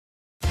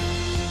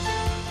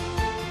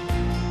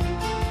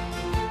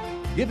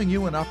giving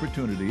you an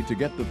opportunity to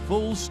get the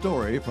full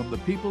story from the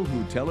people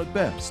who tell it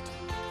best.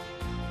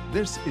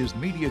 This is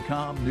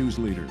Mediacom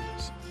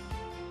NEWSLEADERS.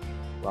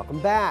 Welcome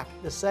back.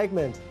 This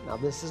segment. Now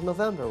this is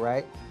November,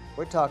 right?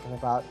 We're talking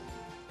about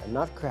a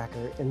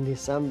Nutcracker in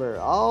December.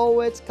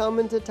 Oh, it's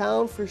coming to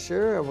town for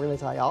sure. We're going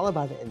to tell you all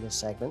about it in this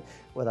segment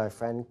with our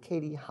friend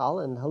Katy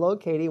Howland. Hello,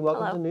 Katy.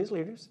 Welcome Hello. to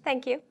NEWSLEADERS.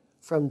 Thank you.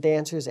 From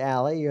Dancers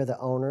Alley, you're the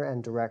owner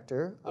and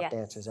director of Yes.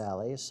 Dancers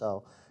Alley.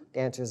 So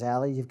Dancers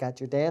Alley, you've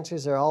got your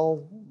dancers. They're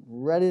all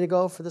ready to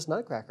go for this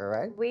Nutcracker,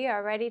 right? We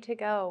are ready to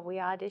go. We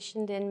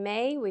auditioned in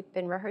May. We've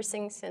been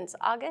rehearsing since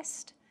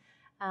August.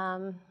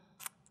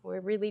 We're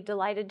really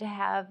delighted to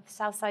have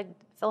Southside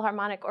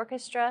Philharmonic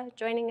Orchestra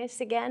joining us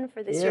again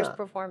for this year's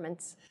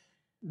performance.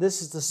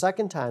 This is the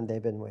second time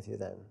they've been with you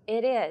then.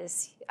 It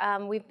is.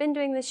 We've been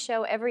doing this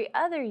show every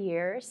other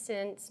year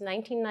since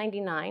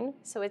 1999,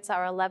 so it's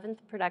our 11th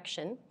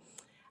production.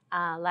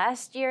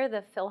 Last year,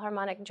 the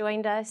Philharmonic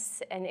joined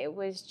us, and it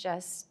was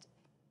just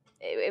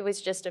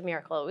a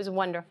miracle. It was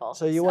wonderful.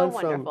 So you went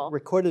from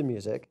recorded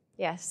music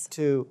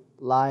to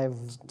live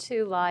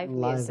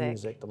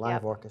music, the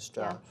live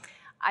orchestra. Yeah.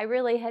 I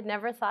really had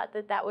never thought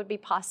that that would be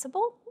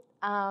possible,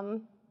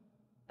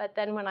 but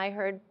then when I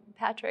heard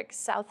Patrick's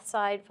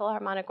Southside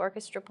Philharmonic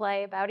Orchestra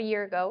play about a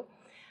year ago,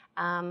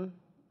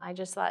 I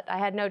just thought, I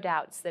had no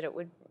doubts that it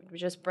would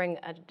just bring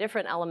a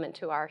different element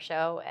to our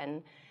show.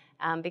 And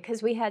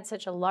because we had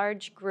such a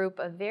large group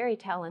of very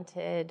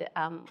talented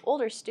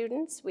older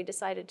students, we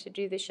decided to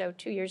do the show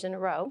 2 years in a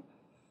row.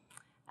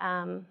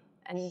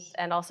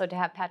 And also to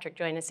have Patrick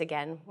join us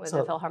again with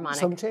the Philharmonic.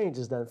 Some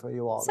changes then for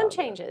you all. Some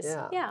changes,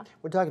 yeah.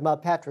 We're talking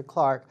about Patrick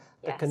Clark,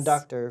 the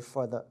conductor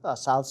for the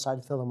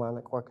Southside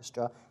Philharmonic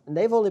Orchestra, and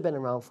they've only been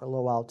around for a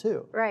little while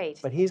too. Right.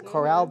 But he's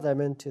corralled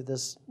them into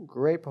this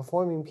great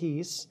performing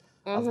piece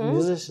of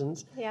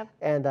musicians. Yep.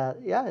 And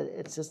yeah,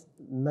 it's just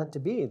meant to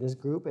be, this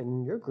group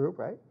and your group,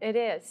 right? It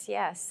is,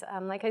 yes.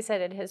 Like I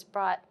said, it has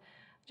brought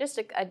just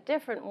a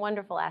different,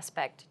 wonderful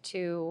aspect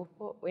to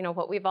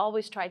what we've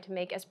always tried to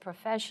make as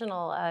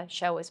professional a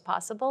show as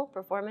possible,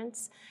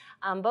 performance,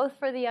 both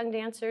for the young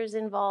dancers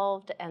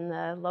involved and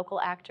the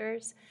local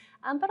actors,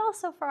 but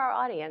also for our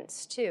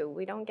audience too.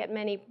 We don't get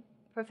many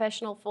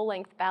professional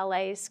full-length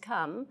ballets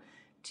come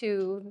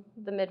to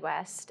the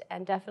Midwest,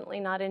 and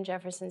definitely not in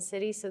Jefferson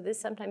City, so this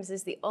sometimes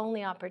is the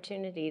only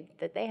opportunity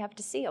that they have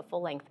to see a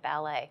full-length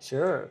ballet.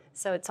 Sure.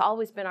 So it's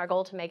always been our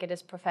goal to make it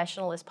as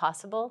professional as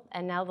possible,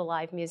 and now the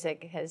live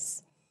music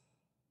has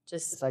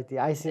just... It's like the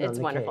icing on the cake. It's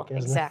wonderful,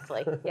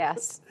 exactly,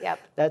 yes, yep.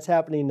 That's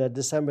happening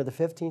December the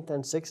 15th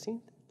and 16th?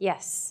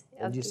 Yes.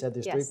 And you said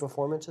there's 3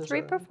 performances?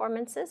 3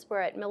 performances.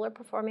 We're at Miller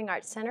Performing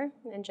Arts Center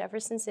in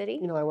Jefferson City.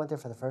 You know, I went there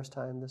for the first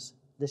time this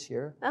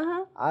year.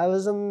 I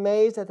was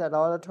amazed at that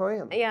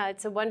auditorium. Yeah,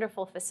 it's a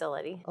wonderful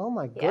facility. Oh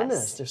my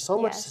goodness, there's so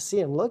much to see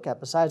and look at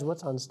besides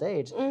what's on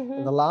stage.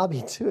 And the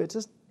lobby too, it's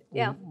just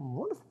a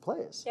wonderful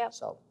place. Yep.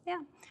 So. Yeah,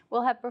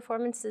 we'll have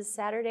performances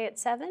Saturday at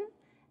 7,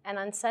 and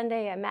on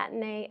Sunday a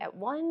matinee at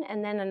 1,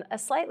 and then a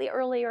slightly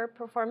earlier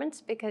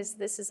performance because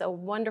this is a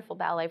wonderful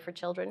ballet for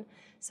children.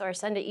 So our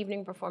Sunday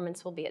evening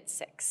performance will be at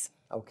 6.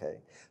 Okay.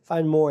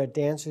 Find more at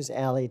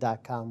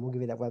dancersalley.com. We'll give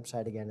you that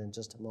website again in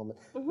just a moment.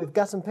 We've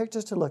got some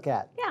pictures to look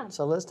at. Yeah.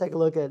 So let's take a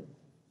look at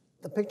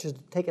the pictures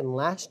taken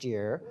last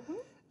year.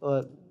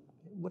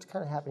 What's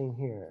kind of happening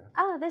here?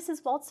 This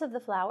is Waltz of the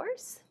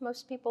Flowers.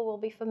 Most people will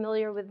be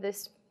familiar with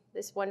this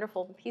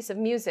wonderful piece of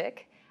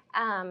music.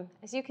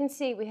 As you can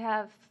see, we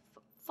have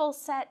full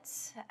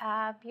sets,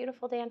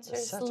 beautiful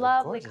dancers,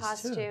 lovely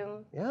costume.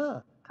 Too. Yeah.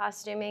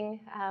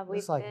 Costuming.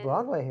 It's like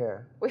Broadway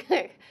here.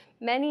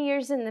 Many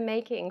years in the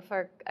making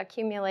for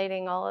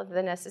accumulating all of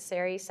the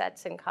necessary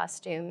sets and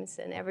costumes,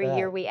 and every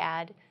year we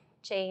add,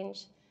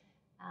 change,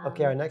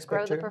 okay, our next grow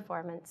picture. the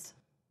performance.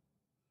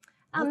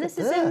 This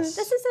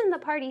is in the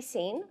party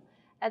scene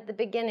at the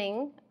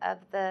beginning of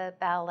the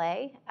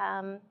ballet.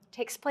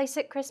 Takes place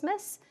at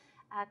Christmas.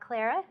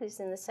 Clara, who's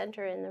in the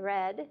center in the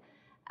red,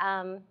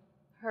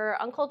 her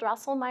uncle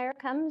Drosselmeyer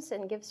comes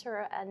and gives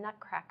her a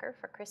nutcracker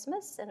for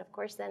Christmas, and of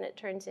course then it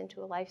turns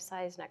into a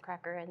life-size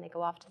nutcracker and they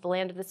go off to the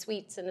land of the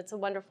sweets, and it's a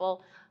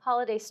wonderful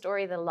holiday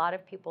story that a lot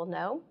of people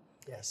know.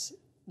 Yes.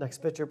 Next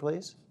picture,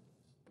 please.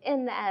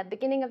 In the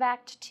beginning of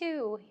Act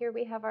 2, here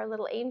we have our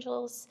little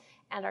angels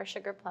and our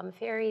sugar plum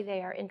fairy.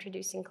 They are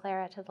introducing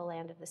Clara to the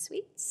land of the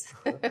sweets.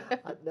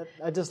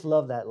 I just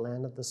love that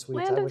land of the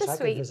sweets. Land I of wish the I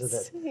sweets. could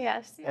visit it.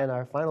 Yes. And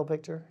our final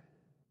picture?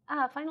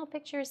 Final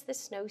picture is the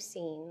snow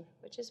scene,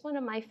 which is one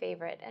of my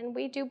favorite. And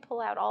we do pull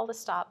out all the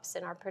stops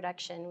in our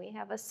production. We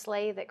have a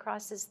sleigh that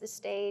crosses the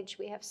stage.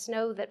 We have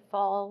snow that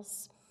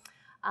falls.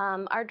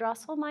 Our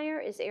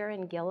Drosselmeyer is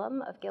Aaron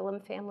Gillum of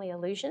Gillum Family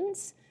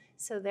Illusions.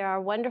 So there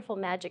are wonderful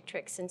magic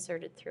tricks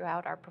inserted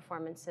throughout our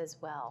performance as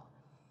well.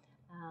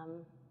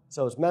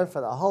 So it's meant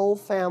for the whole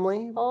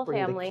family?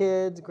 Bring the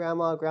kids,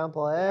 grandma,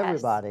 grandpa,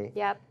 everybody. Yes.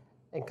 Yep.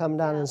 And come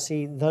down and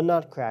see The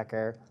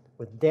Nutcracker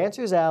with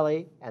Dancers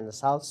Alley and the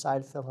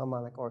Southside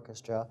Philharmonic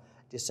Orchestra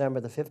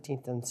December the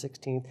 15th and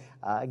 16th.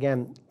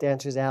 Again,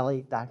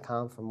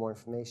 dancersalley.com for more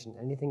information.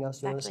 Anything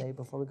else you want to say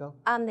before we go?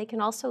 They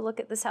can also look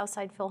at the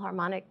Southside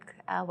Philharmonic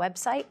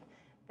website.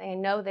 They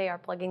know they are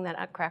plugging that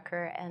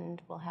Nutcracker,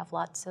 and we'll have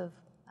lots of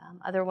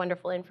other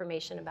wonderful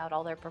information about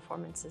all their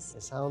performances.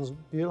 It sounds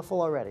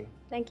beautiful already.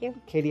 Thank you.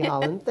 Katy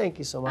Howland, thank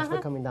you so much for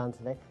coming down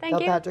today. Thank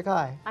Tell you. Patrick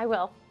hi. I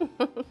will.